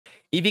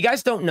If you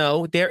guys don't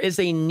know, there is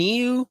a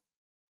new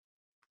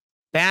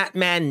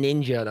Batman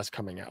Ninja that's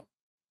coming out.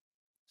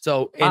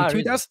 So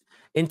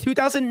in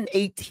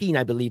 2018,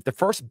 I believe, the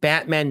first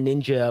Batman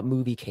Ninja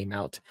movie came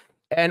out.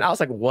 And I was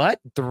like, what?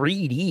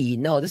 3D?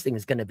 No, this thing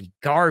is going to be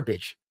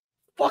garbage.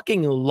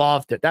 Fucking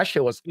loved it. That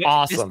shit was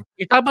awesome.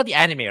 You're talking about the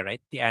anime, right?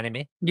 The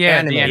anime? Yeah,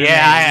 anime. the anime.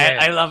 Yeah,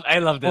 I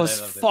loved it. It was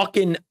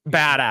fucking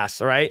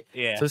badass, right?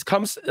 Yeah. So this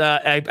comes,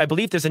 I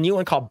believe there's a new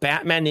one called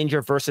Batman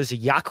Ninja versus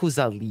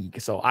Yakuza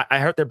League. So I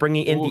heard they're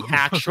bringing in the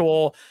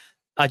actual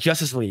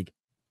Justice League.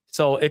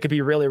 So it could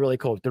be really, really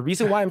cool. The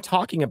reason why I'm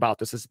talking about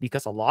this is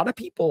because a lot of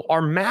people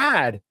are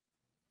mad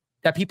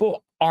that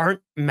people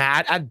aren't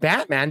mad at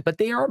Batman, but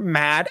they are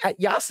mad at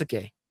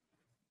Yasuke.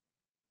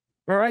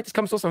 All right, this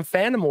comes from some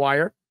Fandom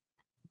Wire.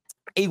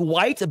 A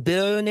white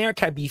billionaire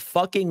can be a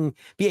fucking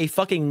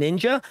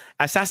ninja.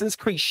 Assassin's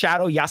Creed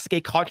Shadow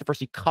Yasuke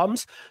controversy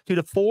comes to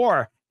the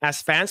fore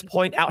as fans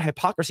point out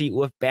hypocrisy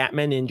with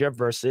Batman Ninja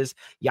versus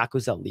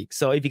Yakuza League.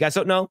 So if you guys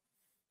don't know,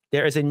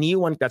 there is a new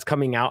one that's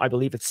coming out. I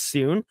believe it's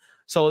soon.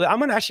 So I'm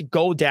going to actually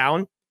go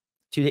down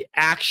to the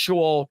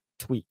actual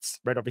tweets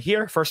right over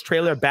here. First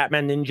trailer,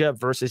 Batman Ninja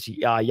versus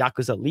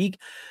Yakuza League.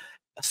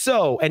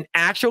 So an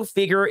actual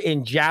figure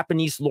in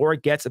Japanese lore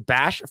gets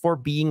bashed for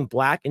being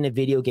black in a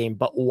video game.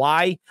 But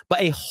why?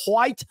 But a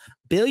white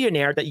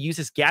billionaire that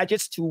uses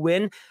gadgets to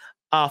win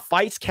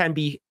fights can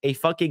be a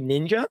fucking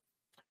ninja. All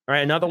right.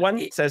 Another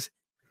one says,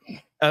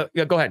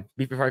 yeah, go ahead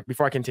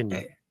before I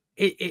continue.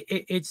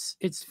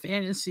 It's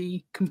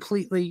fantasy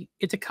completely.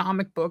 It's a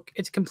comic book.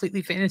 It's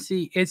completely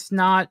fantasy. It's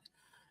not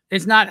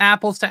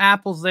apples to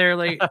apples there,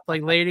 like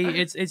lady.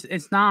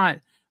 It's not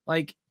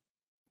like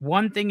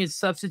one thing is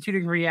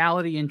substituting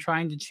reality and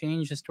trying to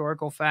change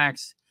historical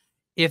facts.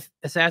 If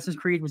Assassin's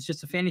Creed was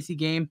just a fantasy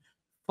game,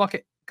 fuck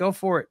it, go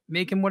for it.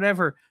 Make him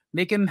whatever.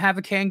 Make him have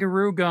a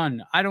kangaroo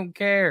gun. I don't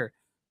care.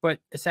 But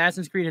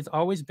Assassin's Creed has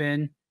always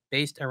been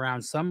based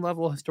around some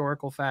level of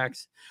historical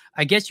facts.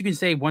 I guess you can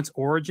say once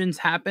Origins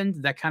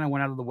happened, that kind of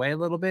went out of the way a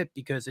little bit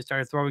because they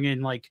started throwing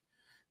in like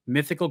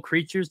mythical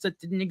creatures that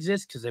didn't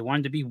exist because they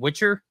wanted to be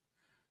Witcher.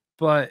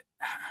 But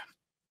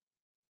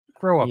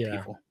grow up,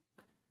 people.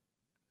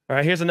 All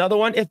right, here's another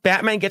one. If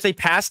Batman gets a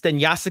pass, then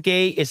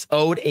Yasuke is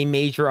owed a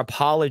major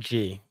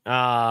apology.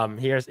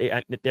 These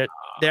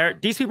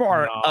people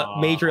are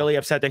majorly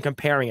upset than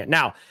comparing it.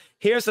 Now,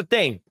 here's the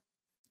thing.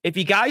 If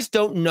you guys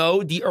don't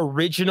know the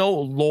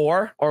original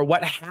lore or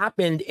what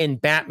happened in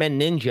Batman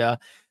Ninja,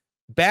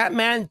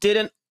 Batman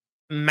didn't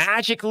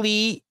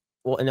magically,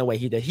 well, in a way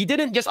he did. He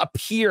didn't just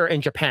appear in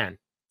Japan.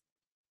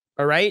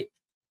 All right?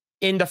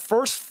 In the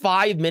first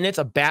 5 minutes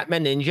of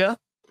Batman Ninja,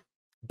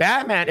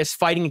 Batman is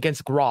fighting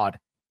against Grodd.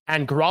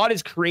 And Grodd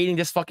is creating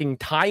this fucking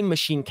time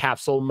machine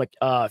capsule, like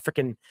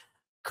freaking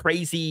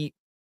crazy,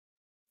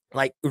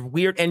 like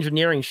weird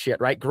engineering shit,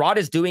 right? Grodd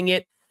is doing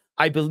it,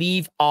 I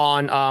believe,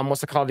 on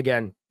what's it called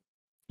again?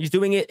 He's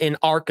doing it in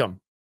Arkham,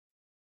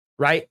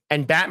 right?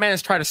 And Batman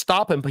is trying to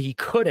stop him, but he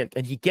couldn't,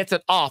 and he gets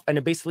it off, and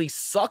it basically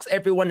sucks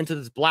everyone into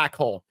this black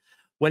hole.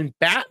 When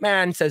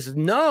Batman says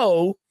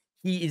no,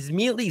 he is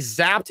immediately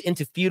zapped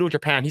into feudal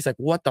Japan. He's like,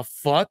 what the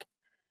fuck?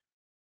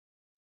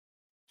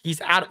 He's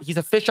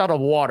a fish out of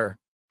water,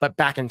 but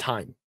back in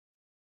time.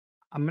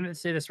 I'm gonna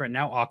say this right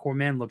now.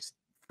 Aquaman looks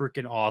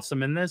freaking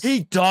awesome in this. He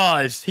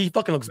does. He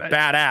fucking looks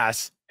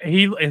badass.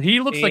 He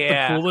looks like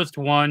the coolest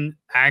one,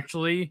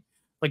 actually.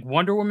 Like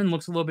Wonder Woman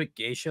looks a little bit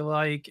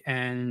geisha-like,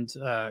 and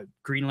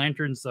Green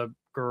Lantern's a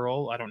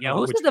girl. I don't know.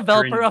 Who's the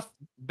developer of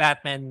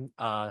Batman?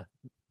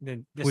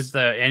 Who's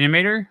the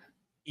animator?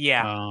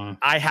 Yeah,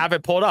 I have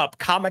it pulled up.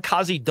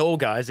 Kamikaze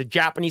Doga is a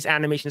Japanese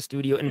animation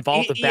studio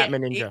involved with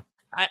Batman Ninja.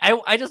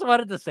 I just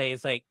wanted to say,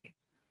 it's like,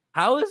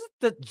 how is it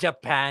that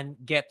Japan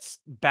gets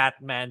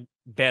Batman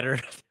better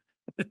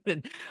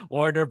than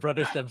Warner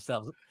Brothers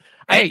themselves?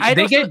 Hey,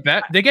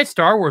 they get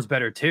Star Wars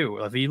better too.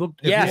 If you look,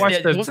 there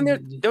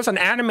was an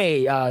anime,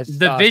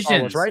 the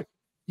Vision, right?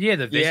 Yeah,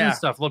 the Vision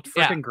stuff looked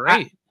freaking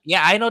great.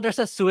 I know there's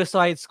a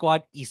Suicide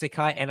Squad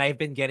isekai, and I've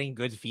been getting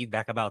good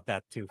feedback about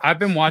that too. I've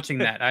been watching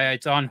that.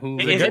 It's on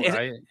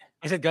Hulu.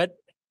 Is it good?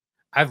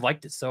 I've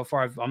liked it so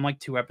far. I'm like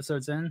 2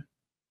 episodes in.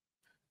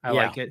 I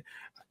like it.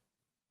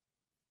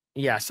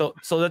 Yeah. So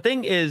the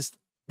thing is,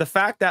 the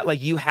fact that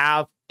like you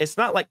have, it's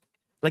not like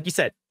you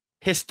said,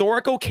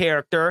 historical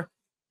character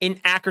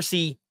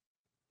inaccuracy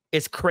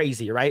is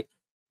crazy, right?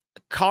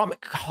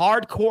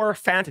 Hardcore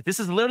fantasy. This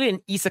is literally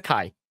an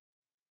isekai.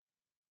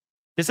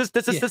 This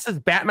is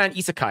Batman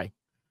isekai,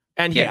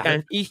 and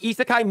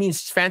isekai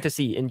means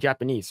fantasy in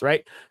Japanese,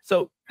 right?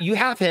 So you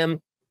have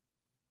him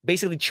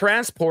basically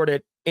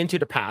transported into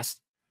the past,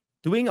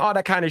 doing all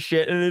that kind of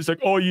shit, and it's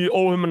like, oh, you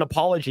owe him an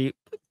apology.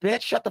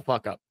 Bitch, shut the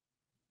fuck up.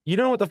 You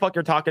don't know what the fuck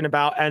you're talking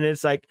about, and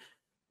it's like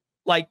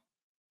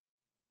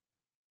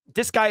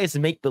this guy is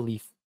make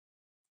believe.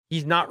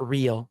 He's not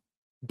real.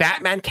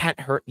 Batman can't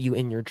hurt you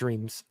in your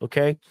dreams.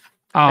 Okay.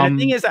 And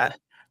the thing is that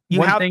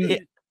you have.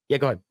 Yeah,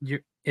 go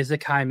ahead.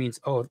 Isekai means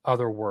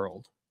other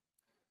world.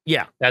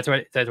 Yeah, that's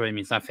what it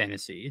means. Not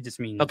fantasy. It just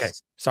means. Okay,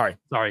 sorry.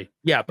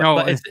 Yeah,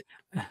 but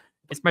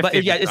It's my but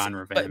favorite yeah,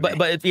 genre of anime.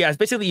 but yeah, it's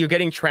basically you're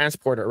getting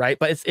transporter, right?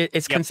 But it's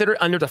Yep. considered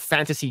under the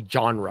fantasy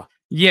genre.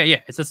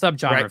 yeah, it's a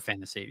subgenre Right. of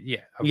fantasy.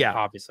 Yeah, Yeah.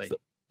 obviously.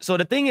 So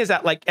the thing is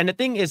that and the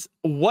thing is,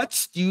 what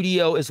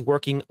studio is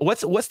working?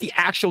 What's the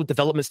actual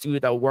development studio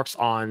that works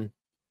on?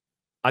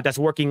 That's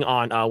working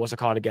on what's it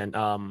called again?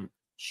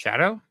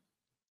 Shadow?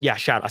 Yeah,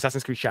 Shadow,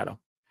 Assassin's Creed Shadow.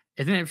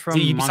 Isn't it from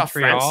Ubisoft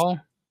France? Montreal?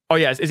 Oh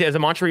yeah, is it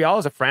Montreal?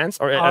 Is it France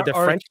or the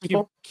French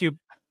people?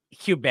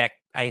 Quebec,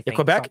 I think.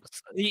 Quebec?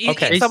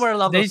 Okay. Somewhere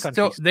along they those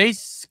countries. They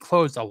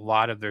closed a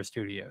lot of their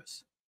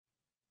studios.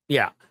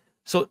 Yeah.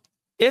 So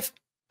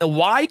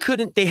why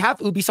couldn't they have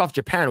Ubisoft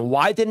Japan?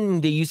 Why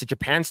didn't they use the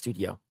Japan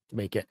studio to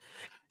make it?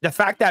 The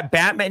fact that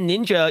Batman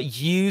Ninja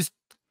used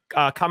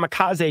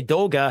Kamikaze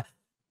Doga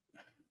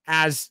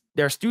as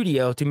their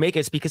studio to make it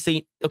is because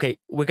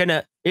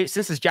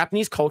since it's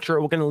Japanese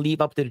culture, we're gonna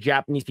leave up to the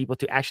Japanese people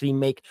to actually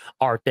make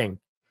our thing,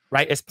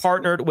 right? It's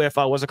partnered with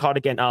what's it called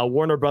again?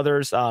 Warner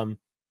Brothers.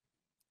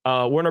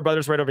 Warner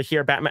Brothers right over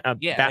here. Batman.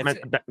 Batman.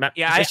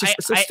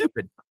 It's so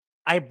stupid.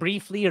 I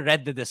briefly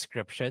read the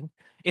description.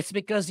 It's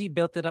because he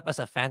built it up as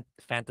a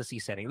fantasy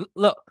setting.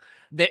 Look,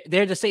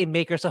 they're the same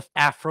makers of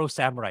Afro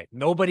Samurai.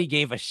 Nobody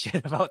gave a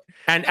shit about.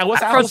 And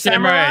what's Afro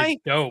Samurai?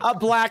 Dope. A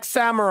black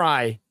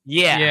samurai.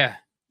 Yeah.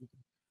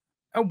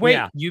 Oh wait,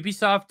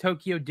 Ubisoft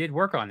Tokyo did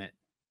work on it.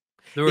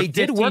 They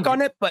did work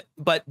on it, but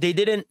they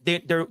didn't. They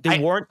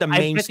weren't the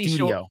main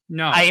studio. Sure,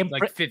 no, I'm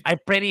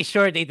pretty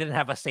sure they didn't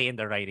have a say in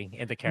the writing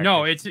in the character.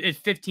 No, it's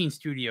 15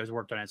 studios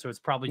worked on it, so it's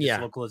probably just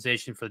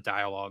localization for the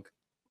dialogue.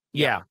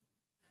 Yeah.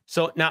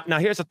 So now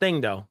here's the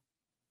thing though.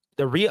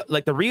 The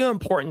real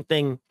important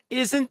thing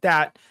isn't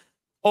that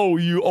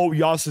you owe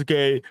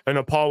Yasuke an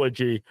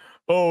apology.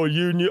 Oh,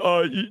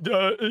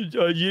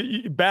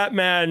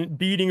 Batman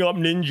beating up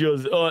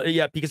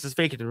ninjas. Because it's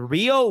fake.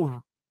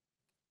 The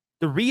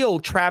real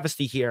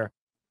travesty here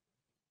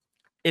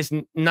is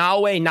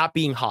Naoe not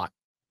being hot.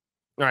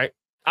 All right.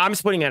 I'm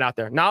just putting it out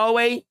there.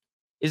 Naoe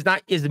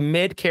is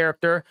mid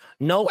character,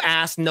 no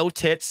ass, no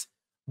tits.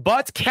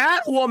 But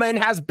Catwoman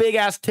has big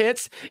ass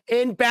tits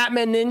in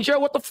Batman Ninja.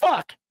 What the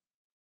fuck?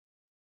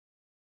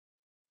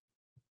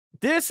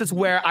 This is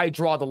where I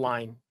draw the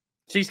line.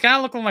 She's kind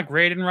of looking like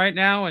Raiden right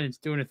now, and it's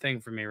doing a thing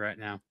for me right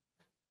now.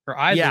 Her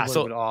eyes are a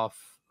little bit off.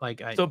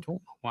 Like I don't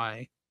know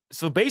why.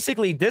 So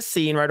basically, this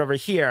scene right over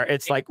here,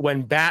 it's like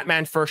when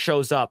Batman first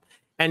shows up.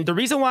 And the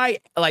reason why,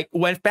 like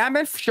when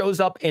Batman shows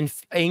up in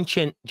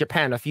ancient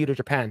Japan, feudal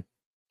Japan,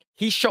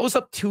 he shows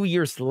up 2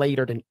 years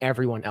later than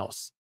everyone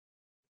else.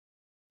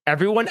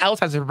 Everyone else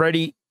has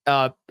already,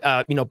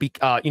 adapted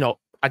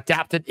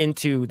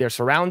into their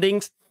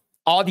surroundings.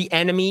 All the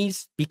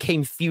enemies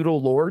became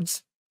feudal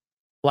lords.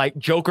 Like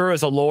Joker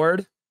is a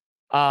lord,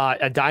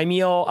 a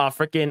daimyo,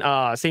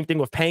 same thing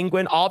with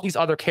Penguin. All these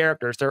other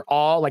characters, they're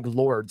all like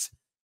lords.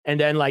 And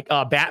then like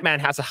Batman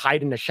has to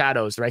hide in the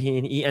shadows, right?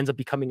 He ends up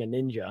becoming a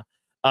ninja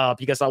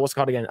because what's it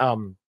called again?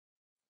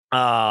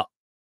 All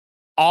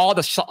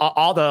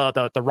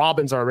the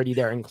Robins are already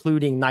there,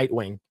 including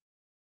Nightwing.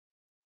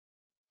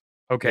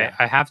 Okay, Yeah.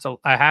 I have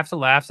to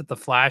laugh that the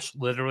Flash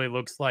literally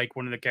looks like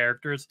one of the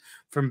characters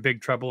from Big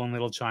Trouble in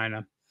Little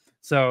China.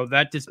 So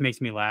that just makes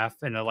me laugh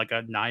and like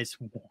a nice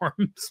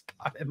warm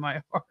spot in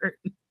my heart.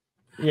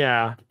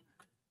 Yeah.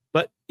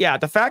 But yeah,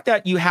 the fact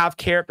that you have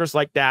characters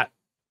like that,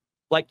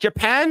 like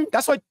Japan,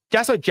 that's what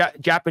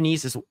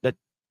Japanese is. That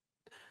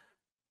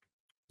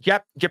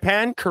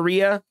Japan,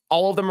 Korea,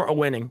 all of them are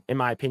winning, in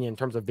my opinion, in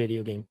terms of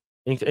video game,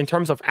 in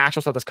terms of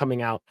actual stuff that's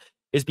coming out,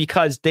 is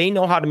because they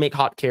know how to make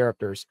hot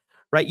characters,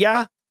 right?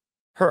 Yeah,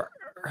 her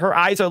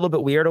eyes are a little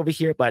bit weird over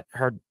here, but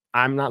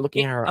I'm not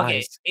looking at her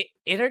eyes.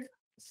 It's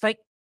like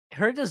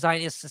her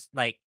design is just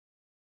like,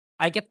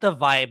 I get the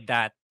vibe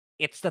that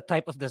it's the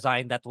type of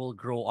design that will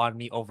grow on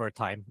me over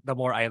time. The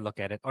more I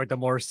look at it, or the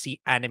more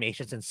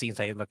animations and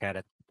scenes I look at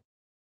it.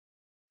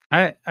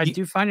 I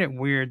do find it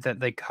weird that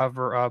they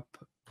cover up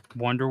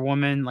Wonder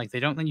Woman. Like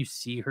they don't let you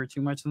see her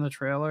too much in the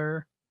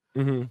trailer.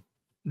 Mm-hmm.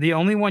 The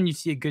only one you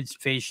see a good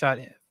face shot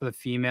for the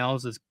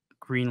females is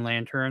Green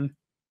Lantern,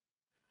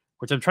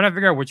 which I'm trying to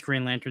figure out which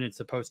Green Lantern it's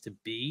supposed to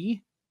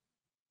be.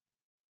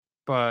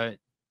 But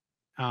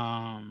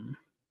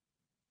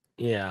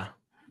yeah.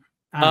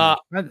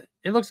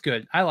 It looks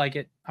good. I like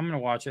it. I'm gonna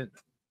watch it.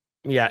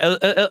 Yeah,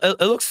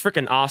 it looks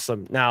freaking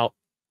awesome. Now,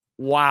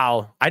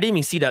 wow, I didn't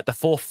even see the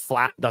full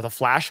the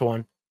Flash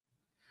one.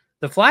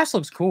 The Flash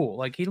looks cool.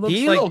 Like he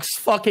looks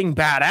fucking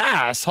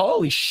badass.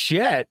 Holy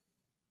shit.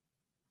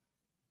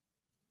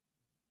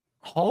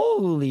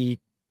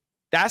 Holy,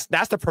 that's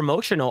the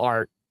promotional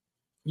art.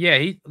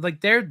 Yeah,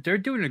 they're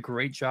doing a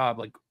great job.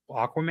 Like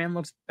Aquaman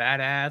looks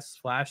badass.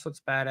 Flash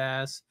looks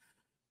badass.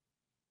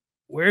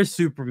 Where's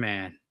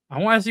Superman? I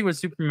want to see what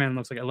Superman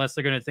looks like, unless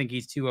they're gonna think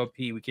he's too OP.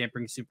 We can't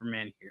bring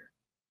Superman here.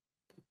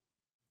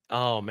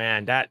 Oh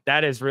man,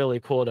 that is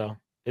really cool though.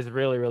 It's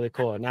really, really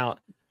cool. Now,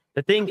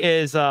 the thing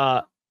is,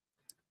 let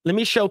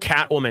me show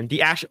Catwoman,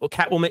 the actual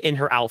Catwoman in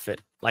her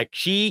outfit. Like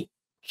she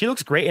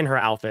looks great in her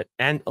outfit.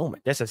 And oh my,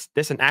 this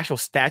is an actual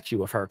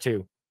statue of her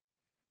too.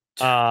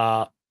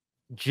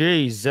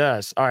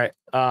 Jesus. All right.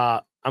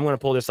 I'm gonna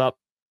pull this up.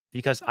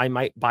 because I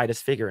might buy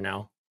this figure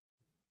now.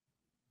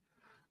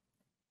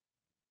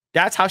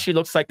 That's how she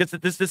looks like. This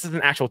is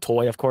an actual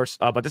toy, of course,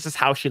 but this is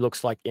how she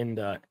looks like in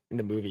the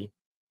movie.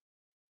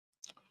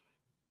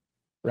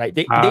 Right?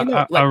 They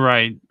know. All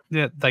right.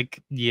 Yeah.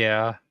 Like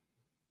yeah.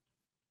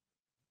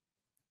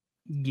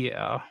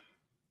 Yeah.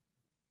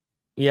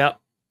 Yep.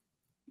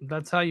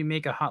 That's how you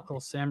make a hot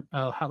little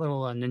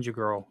ninja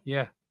girl.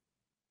 Yeah.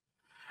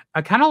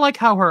 I kind of like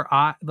how her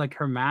eye, like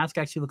her mask,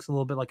 actually looks a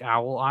little bit like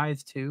owl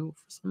eyes too,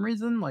 for some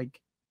reason.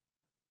 Like,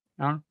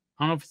 I don't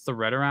know if it's the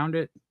red around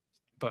it,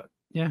 but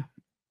yeah.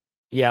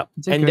 Yeah.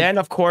 And then,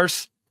 of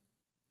course,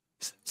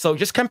 so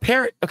just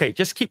compare it. Okay,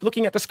 just keep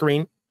looking at the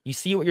screen. You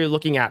see what you're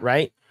looking at,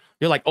 right?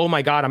 You're like, oh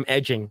my God, I'm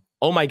edging.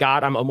 Oh my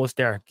God, I'm almost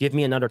there. Give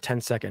me another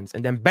 10 seconds.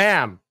 And then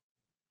bam,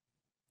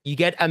 you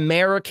get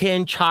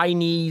American,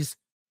 Chinese,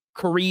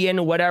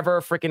 Korean,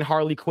 whatever, freaking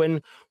Harley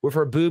Quinn with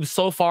her boobs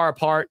so far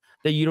apart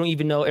that you don't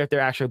even know if they're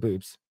actual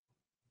boobs.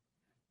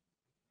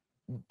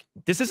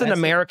 This is an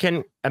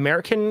American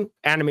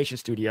animation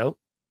studio.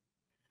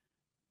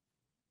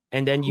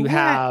 And then you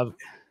have,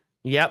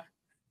 yep.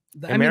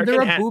 I mean,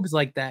 there are boobs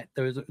like that.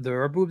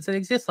 There are boobs that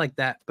exist like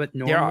that, but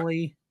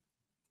normally,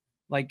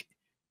 like,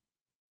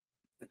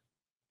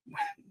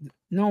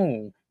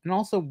 no. And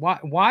also,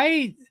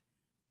 why,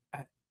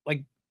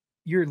 like,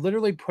 you're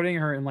literally putting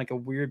her in like a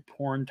weird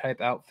porn type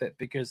outfit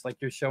because like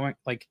you're showing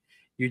like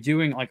you're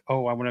doing like,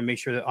 oh, I want to make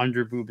sure the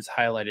under boob is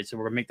highlighted, so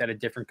we're gonna make that a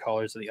different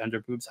color so the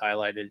under boob's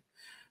highlighted.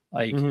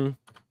 Like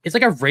it's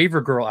like a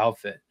raver girl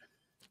outfit.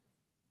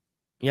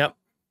 Yep.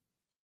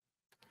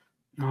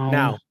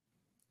 Now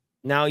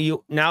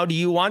do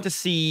you want to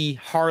see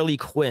Harley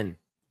Quinn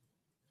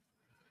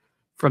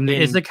from the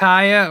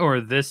izakaya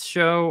or this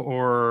show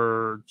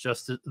or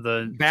just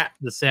the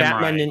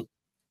samurai?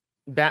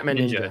 Batman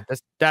Ninja.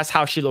 That's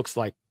how she looks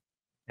like.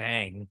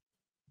 Dang.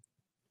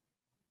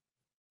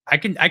 I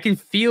can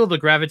feel the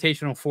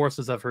gravitational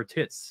forces of her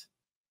tits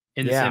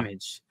in this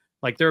image.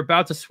 Like they're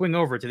about to swing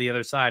over to the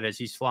other side as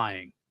she's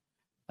flying.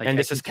 Like, and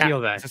this is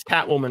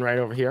Catwoman right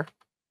over here.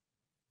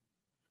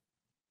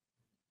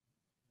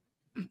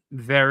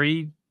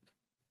 Very.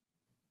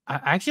 I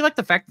actually like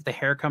the fact that the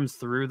hair comes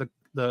through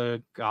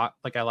the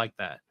like I like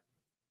that.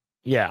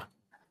 Yeah.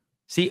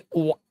 See,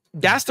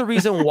 that's the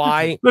reason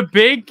why the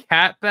big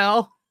cat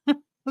bell.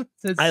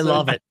 I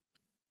love it.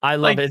 I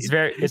love it.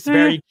 It's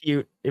very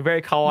cute. It's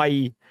very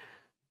kawaii.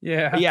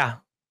 Yeah. Yeah.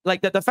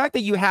 Like the fact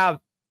that you have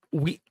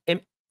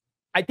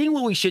I think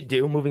what we should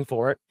do moving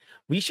forward,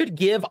 we should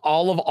give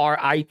all of our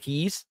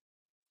IPs.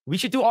 We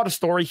should do all the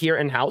story here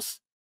in-house.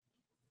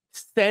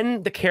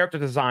 Send the character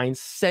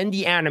designs, send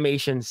the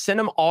animations, send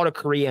them all to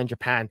Korea and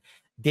Japan.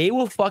 They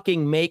will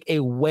fucking make a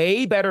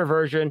way better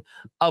version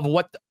of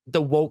what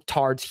the woke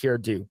tards here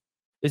do.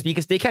 Is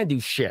because they can't do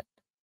shit.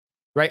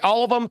 Right?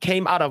 All of them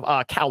came out of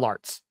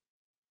CalArts.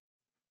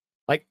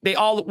 Like they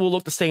all will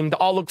look the same. They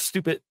all look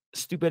stupid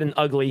and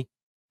ugly.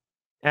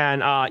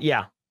 And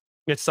yeah,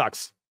 it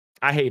sucks.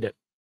 I hate it.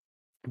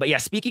 But yeah,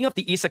 speaking of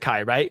the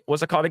isekai, right?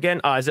 What's it called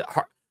again? Is it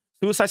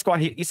Suicide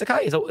Squad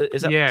isekai?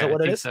 Is that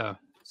what it is? So.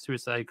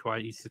 Suicide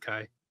Squad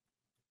isekai.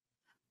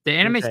 The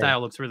anime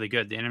style looks really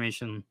good. The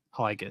animation,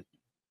 I like it.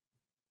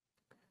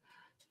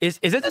 Is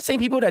it the same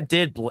people that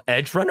did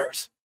Edge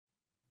Runners?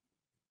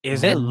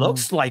 It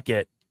looks like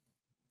it.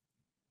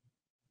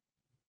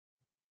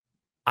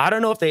 I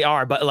don't know if they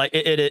are, but like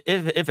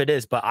if it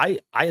is, but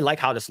I like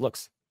how this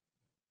looks.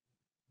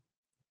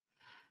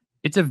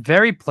 It's a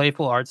very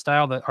playful art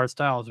style. The art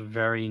style is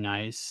very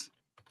nice.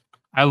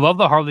 I love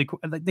the Harley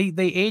Quinn. Like they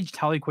aged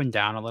Harley Quinn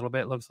down a little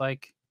bit. It looks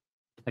like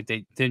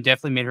they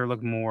definitely made her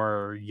look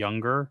more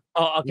younger.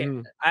 Oh,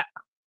 okay.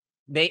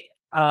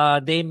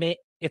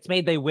 It's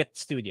made by Wit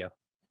Studio.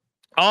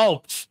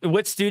 Oh,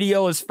 Wit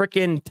Studio is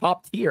freaking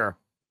top tier.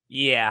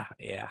 Yeah.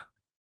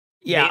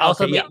 They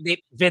also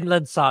made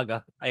Vinland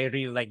Saga. I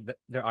really like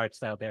their art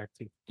style there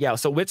too. Yeah,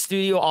 so Wit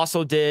Studio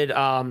also did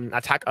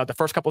the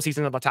first couple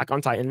seasons of Attack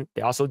on Titan.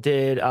 They also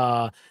did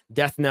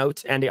Death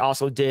Note, and they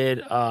also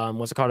did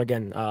what's it called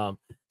again?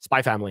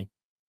 Spy Family.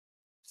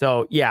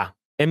 So yeah,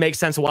 it makes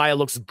sense why it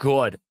looks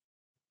good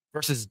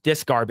versus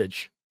this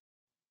garbage.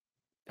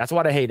 That's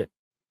what I hate it.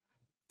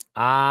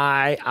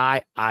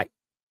 I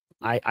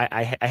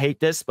hate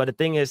this, but the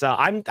thing is,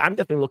 I'm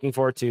definitely looking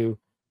forward to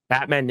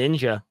Batman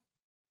Ninja.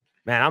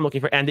 Man, I'm looking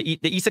for, and the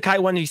isekai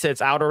one, you said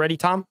it's out already,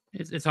 Tom?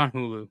 It's on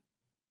Hulu.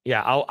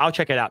 Yeah, I'll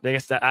check it out. I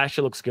guess that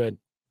actually looks good,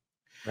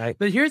 right?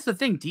 But here's the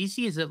thing: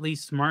 DC is at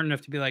least smart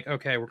enough to be like,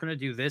 okay, we're gonna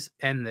do this,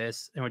 and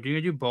we're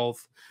gonna do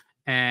both,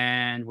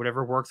 and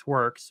whatever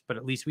works. But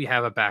at least we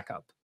have a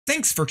backup.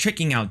 Thanks for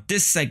checking out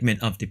this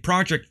segment of the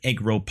Project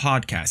Eggroll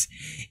podcast.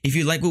 If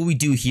you like what we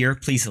do here,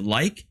 please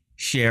like,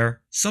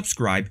 share,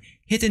 subscribe,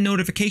 hit the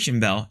notification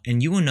bell,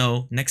 and you will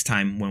know next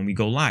time when we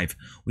go live.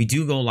 We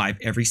do go live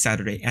every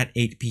Saturday at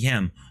 8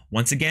 p.m.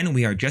 Once again,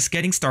 we are just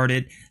getting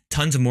started.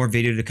 Tons of more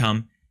video to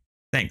come.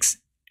 Thanks,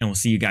 and we'll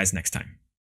see you guys next time.